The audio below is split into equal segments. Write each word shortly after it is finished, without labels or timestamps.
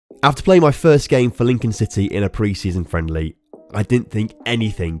After playing my first game for Lincoln City in a pre-season friendly, I didn't think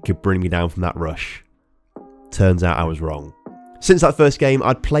anything could bring me down from that rush. Turns out I was wrong. Since that first game,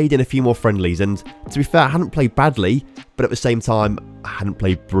 I'd played in a few more friendlies, and to be fair, I hadn't played badly, but at the same time, I hadn't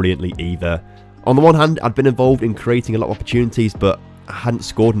played brilliantly either. On the one hand, I'd been involved in creating a lot of opportunities, but I hadn't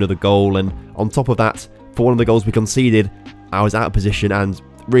scored another goal, and on top of that, for one of the goals we conceded, I was out of position and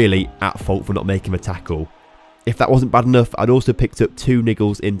really at fault for not making a tackle. If that wasn't bad enough, I'd also picked up 2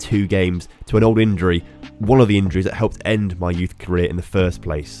 niggles in 2 games to an old injury, one of the injuries that helped end my youth career in the first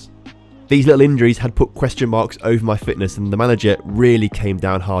place. These little injuries had put question marks over my fitness, and the manager really came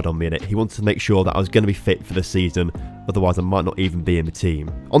down hard on me in it. He wanted to make sure that I was going to be fit for the season, otherwise I might not even be in the team.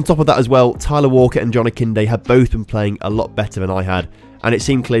 On top of that as well, Tyler Walker and John Akinde had both been playing a lot better than I had, and it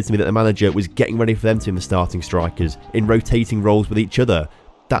seemed clear to me that the manager was getting ready for them to be the starting strikers, in rotating roles with each other.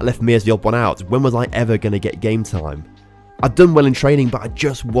 That left me as the odd one out. When was I ever going to get game time? I'd done well in training, but I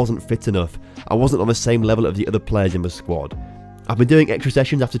just wasn't fit enough. I wasn't on the same level of the other players in the squad. I've been doing extra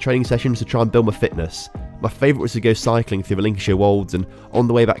sessions after training sessions to try and build my fitness. My favourite was to go cycling through the Lincolnshire Wolds, and on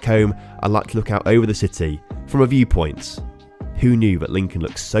the way back home, I like to look out over the city, from a viewpoint. Who knew that Lincoln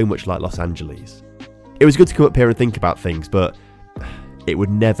looked so much like Los Angeles? It was good to come up here and think about things, but it would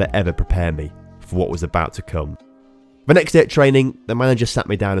never ever prepare me for what was about to come. The next day at training, the manager sat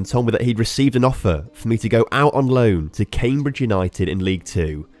me down and told me that he'd received an offer for me to go out on loan to Cambridge United in League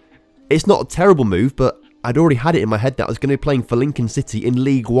 2. It's not a terrible move, but I'd already had it in my head that I was going to be playing for Lincoln City in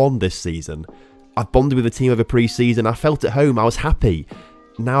League 1 this season. I've bonded with the team over pre-season, I felt at home, I was happy.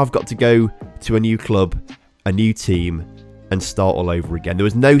 Now I've got to go to a new club, a new team, and start all over again. There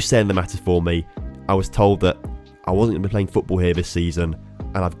was no say in the matter for me. I was told that I wasn't going to be playing football here this season,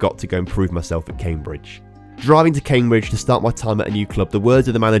 and I've got to go and prove myself at Cambridge. Driving to Cambridge to start my time at a new club, the words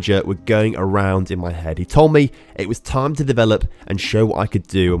of the manager were going around in my head. He told me it was time to develop and show what I could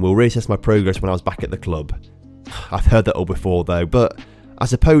do, and we'll reassess my progress when I was back at the club. I've heard that all before though, but I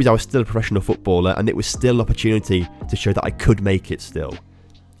suppose I was still a professional footballer, and it was still an opportunity to show that I could make it still.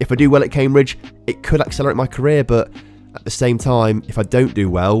 If I do well at Cambridge, it could accelerate my career, but at the same time, if I don't do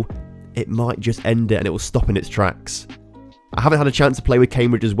well, it might just end it and it will stop in its tracks. I haven't had a chance to play with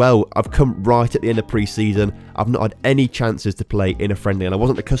Cambridge as well. I've come right at the end of pre-season. I've not had any chances to play in a friendly, and I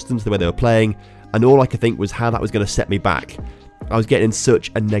wasn't accustomed to the way they were playing, and all I could think was how that was going to set me back. I was getting in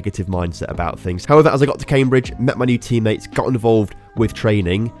such a negative mindset about things. However, as I got to Cambridge, met my new teammates, got involved with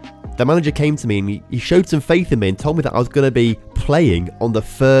training, the manager came to me and he showed some faith in me and told me that I was going to be playing on the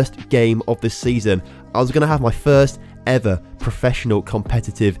first game of this season. I was going to have my first ever professional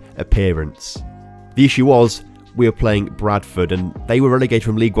competitive appearance. The issue was, we were playing Bradford, and they were relegated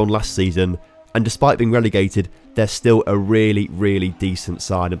from League 1 last season, and despite being relegated, they're still a really, really decent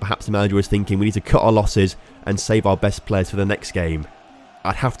side, and perhaps the manager was thinking we need to cut our losses and save our best players for the next game.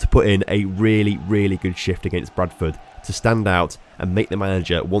 I'd have to put in a really, really good shift against Bradford to stand out and make the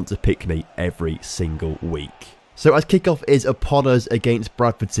manager want to pick me every single week. So as kickoff is upon us against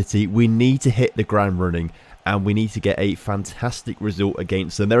Bradford City, we need to hit the ground running, and we need to get a fantastic result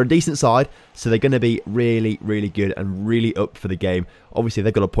against them. They're a decent side, so they're going to be really, really good and really up for the game. Obviously,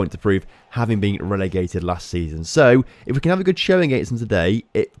 they've got a point to prove, having been relegated last season. So, if we can have a good showing against them today,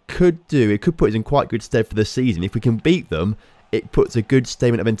 it could put us in quite good stead for the season. If we can beat them, it puts a good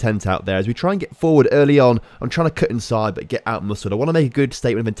statement of intent out there as we try and get forward early on. I'm trying to cut inside but get out muscled. I want to make a good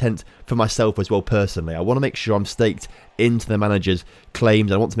statement of intent for myself as well personally. I want to make sure I'm staked into the manager's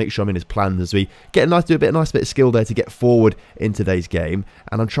claims. I want to make sure I'm in his plans as we get do a nice bit of skill there to get forward in today's game.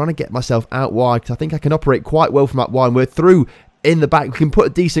 And I'm trying to get myself out wide because I think I can operate quite well from out wide. We're through in the back. We can put a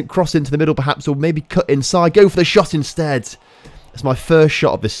decent cross into the middle perhaps, or maybe cut inside. Go for the shot instead. It's my first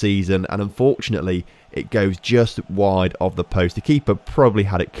shot of the season, and unfortunately it goes just wide of the post. The keeper probably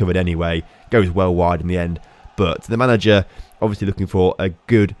had it covered anyway. Goes well wide in the end, but the manager obviously looking for a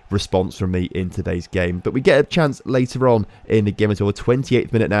good response from me in today's game. But we get a chance later on in the game until the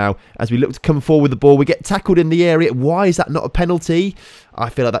 28th minute now. As we look to come forward with the ball, we get tackled in the area. Why is that not a penalty? I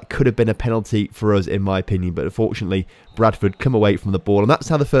feel like that could have been a penalty for us in my opinion, but unfortunately Bradford come away from the ball, and that's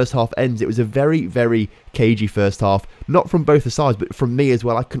how the first half ends. It was a very, very cagey first half, not from both the sides, but from me as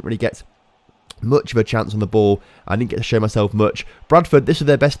well. I couldn't really get much of a chance on the ball. I didn't get to show myself much. Bradford, this was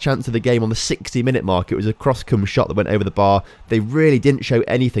their best chance of the game on the 60-minute mark. It was a cross-come shot that went over the bar. They really didn't show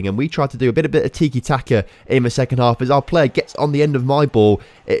anything, and we tried to do a bit of tiki-taka in the second half as our player gets on the end of my ball.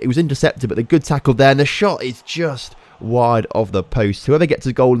 It was intercepted, but the good tackle there, and the shot is just wide of the post. Whoever gets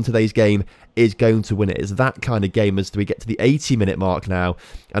a goal in today's game is going to win it. It's that kind of game as we get to the 80-minute mark now,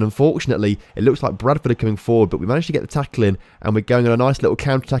 and unfortunately it looks like Bradford are coming forward, but we managed to get the tackle in, and we're going on a nice little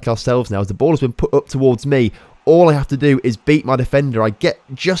counter-attack ourselves now as the ball has been put up towards me. all I have to do is beat my defender. I get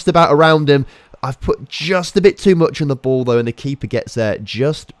just about around him. I've put just a bit too much on the ball though, and the keeper gets there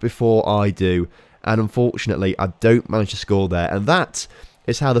just before I do. And unfortunately, I don't manage to score there. And that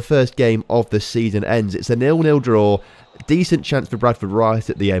is how the first game of the season ends. It's a 0-0 draw. Decent chance for Bradford right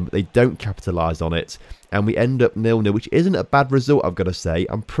at the end, but they don't capitalise on it. And we end up 0-0, which isn't a bad result, I've got to say.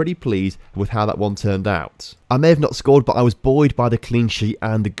 I'm pretty pleased with how that one turned out. I may have not scored, but I was buoyed by the clean sheet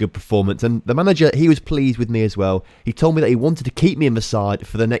and the good performance. And the manager, he was pleased with me as well. He told me that he wanted to keep me in the side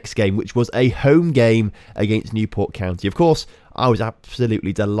for the next game, which was a home game against Newport County. Of course, I was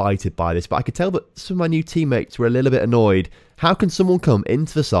absolutely delighted by this, but I could tell that some of my new teammates were a little bit annoyed. How can someone come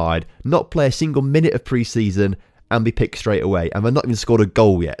into the side, not play a single minute of pre-season, and be picked straight away, and they've not even scored a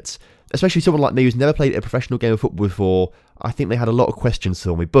goal yet? Especially someone like me who's never played a professional game of football before. I think they had a lot of questions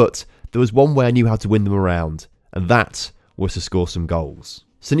for me, but there was one way I knew how to win them around, and that was to score some goals.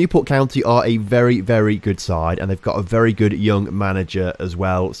 So Newport County are a very, very good side, and they've got a very good young manager as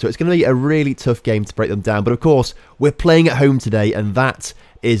well. So it's going to be a really tough game to break them down. But of course, we're playing at home today, and that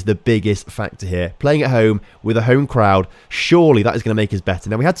is the biggest factor here. Playing at home with a home crowd, surely that is going to make us better.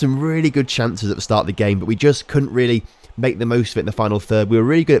 Now, we had some really good chances at the start of the game, but we just couldn't really make the most of it in the final third. We were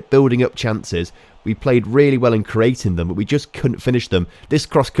really good at building up chances. We played really well in creating them, but we just couldn't finish them. This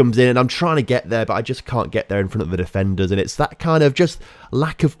cross comes in, and I'm trying to get there, but I just can't get there in front of the defenders. And it's that kind of just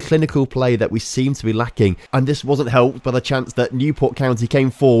lack of clinical play that we seem to be lacking. And this wasn't helped by the chance that Newport County came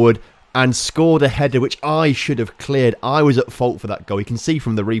forward and scored a header, which I should have cleared. I was at fault for that goal. You can see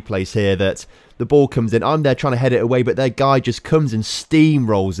from the replays here that the ball comes in. I'm there trying to head it away, but their guy just comes and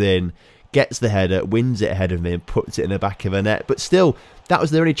steamrolls in, gets the header, wins it ahead of me, and puts it in the back of the net. But still, that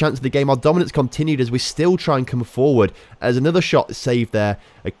was the only chance of the game. Our dominance continued as we still try and come forward. As another shot saved there,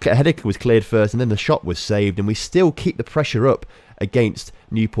 a header was cleared first, and then the shot was saved, and we still keep the pressure up against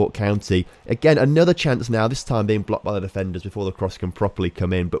Newport County. Again, another chance now, this time being blocked by the defenders before the cross can properly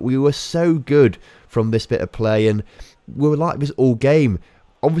come in. But we were so good from this bit of play, and we were like this all game.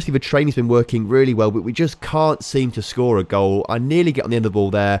 Obviously, the training's been working really well, but we just can't seem to score a goal. I nearly get on the end of the ball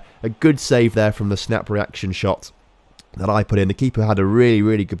there. A good save there from the snap reaction shot that I put in. The keeper had a really,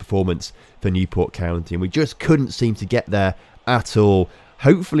 really good performance for Newport County, and we just couldn't seem to get there at all.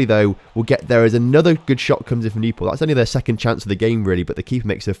 Hopefully, though, we'll get there as another good shot comes in from Newport. That's only their second chance of the game, really, but the keeper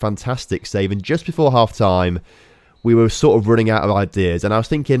makes a fantastic save. And just before half-time, we were sort of running out of ideas. And I was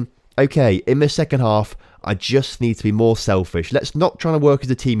thinking, okay, in the second half, I just need to be more selfish. Let's not try to work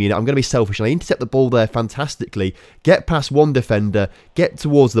as a team unit. I'm going to be selfish. And I intercept the ball there fantastically, get past one defender, get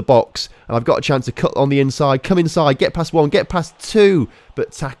towards the box, and I've got a chance to cut on the inside, come inside, get past one, get past two,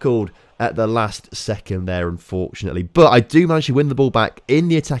 but tackled at the last second there, unfortunately. But I do manage to win the ball back in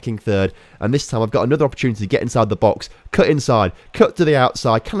the attacking third, and this time I've got another opportunity to get inside the box, cut inside, cut to the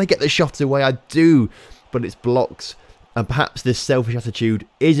outside. Can I get the shot away? I do, but it's blocked. And perhaps this selfish attitude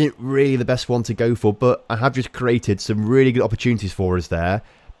isn't really the best one to go for, but I have just created some really good opportunities for us there.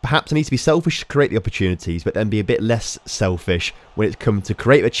 Perhaps I need to be selfish to create the opportunities, but then be a bit less selfish when it's come to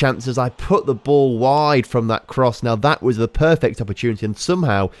create the chances. I put the ball wide from that cross. Now, that was the perfect opportunity, and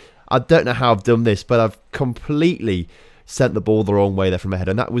somehow, I don't know how I've done this, but I've completely sent the ball the wrong way there from ahead,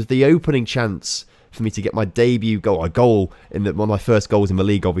 and that was the opening chance for me to get my debut goal, a goal in one of my first goals in the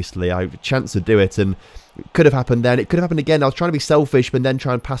league, obviously. I had a chance to do it, and it could have happened then. It could have happened again. I was trying to be selfish, but then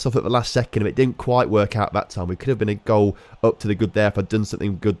try and pass off at the last second, and it didn't quite work out that time. It could have been a goal up to the good there if I'd done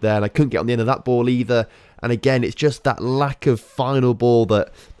something good there, and I couldn't get on the end of that ball either. And again, it's just that lack of final ball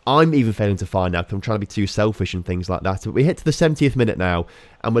that I'm even failing to find out because I'm trying to be too selfish and things like that. But we hit to the 70th minute now,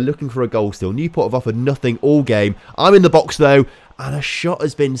 and we're looking for a goal still. Newport have offered nothing all game. I'm in the box though, and a shot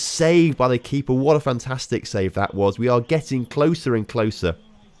has been saved by the keeper. What a fantastic save that was. We are getting closer and closer.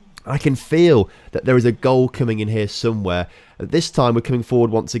 I can feel that there is a goal coming in here somewhere. At this time, we're coming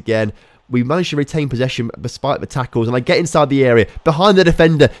forward once again. We managed to retain possession despite the tackles, and I get inside the area, behind the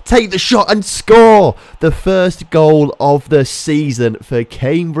defender, take the shot and score the first goal of the season for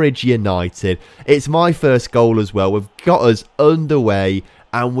Cambridge United. It's my first goal as well. We've got us underway,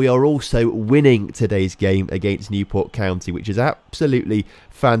 and we are also winning today's game against Newport County, which is absolutely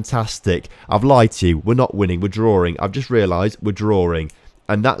fantastic. I've lied to you. We're not winning. We're drawing. I've just realised we're drawing.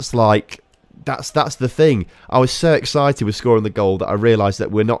 And that's like, that's the thing. I was so excited with scoring the goal that I realised that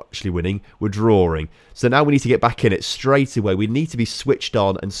we're not actually winning, we're drawing. So now we need to get back in it straight away. We need to be switched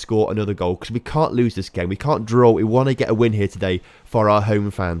on and score another goal because we can't lose this game. We can't draw. We want to get a win here today for our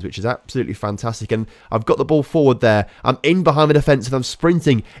home fans, which is absolutely fantastic. And I've got the ball forward there. I'm in behind the defence and I'm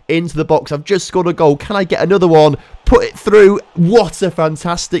sprinting into the box. I've just scored a goal. Can I get another one? Put it through. What a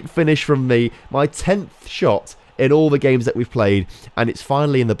fantastic finish from me. My 10th shot in all the games that we've played, and it's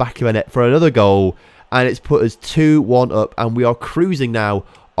finally in the back of the net for another goal. and it's put us 2-1 up, and we are cruising now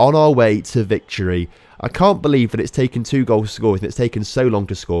on our way to victory. I can't believe that it's taken 2 goals to score and it's taken so long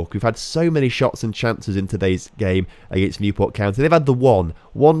to score. We've had so many shots and chances in today's game against Newport County. They've had the one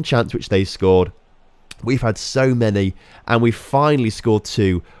chance which they scored. We've had so many, and we finally scored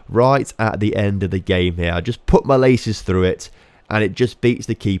 2 right at the end of the game here. I just put my laces through it, and it just beats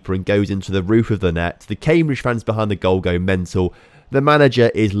the keeper and goes into the roof of the net. The Cambridge fans behind the goal go mental. The manager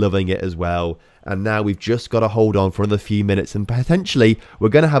is loving it as well. And now we've just got to hold on for another few minutes, and potentially we're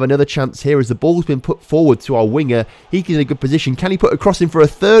going to have another chance here as the ball's been put forward to our winger. He's in a good position. Can he put a cross in for a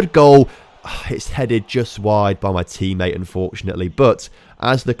 3rd goal? It's headed just wide by my teammate, unfortunately. But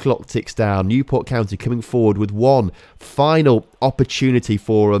as the clock ticks down, Newport County coming forward with one final opportunity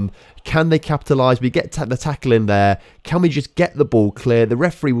for them. Can they capitalise? We get the tackle in there. Can we just get the ball clear? The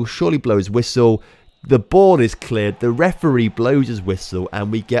referee will surely blow his whistle. The ball is cleared, the referee blows his whistle,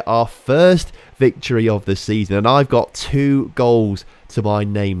 and we get our first victory of the season. And I've got 2 goals to my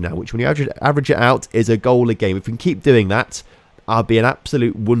name now, which when you average it out is a goal a game. If we can keep doing that, I'll be an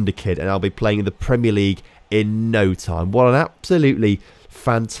absolute wonder kid, and I'll be playing in the Premier League in no time. What an absolutely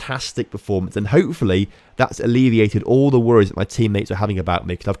fantastic performance, and hopefully that's alleviated all the worries that my teammates are having about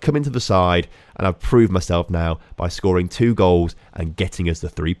me, because I've come into the side and I've proved myself now by scoring 2 goals and getting us the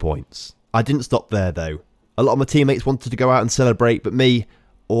 3 points. I didn't stop there though. A lot of my teammates wanted to go out and celebrate, but me,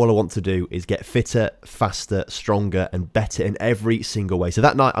 all I want to do is get fitter, faster, stronger and better in every single way. So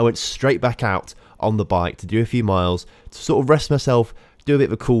that night I went straight back out on the bike to do a few miles, to sort of rest myself, do a bit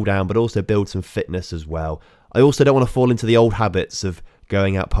of a cool down, but also build some fitness as well. I also don't want to fall into the old habits of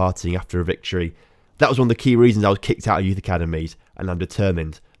going out partying after a victory. That was one of the key reasons I was kicked out of youth academies, and I'm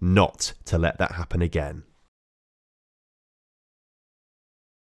determined not to let that happen again.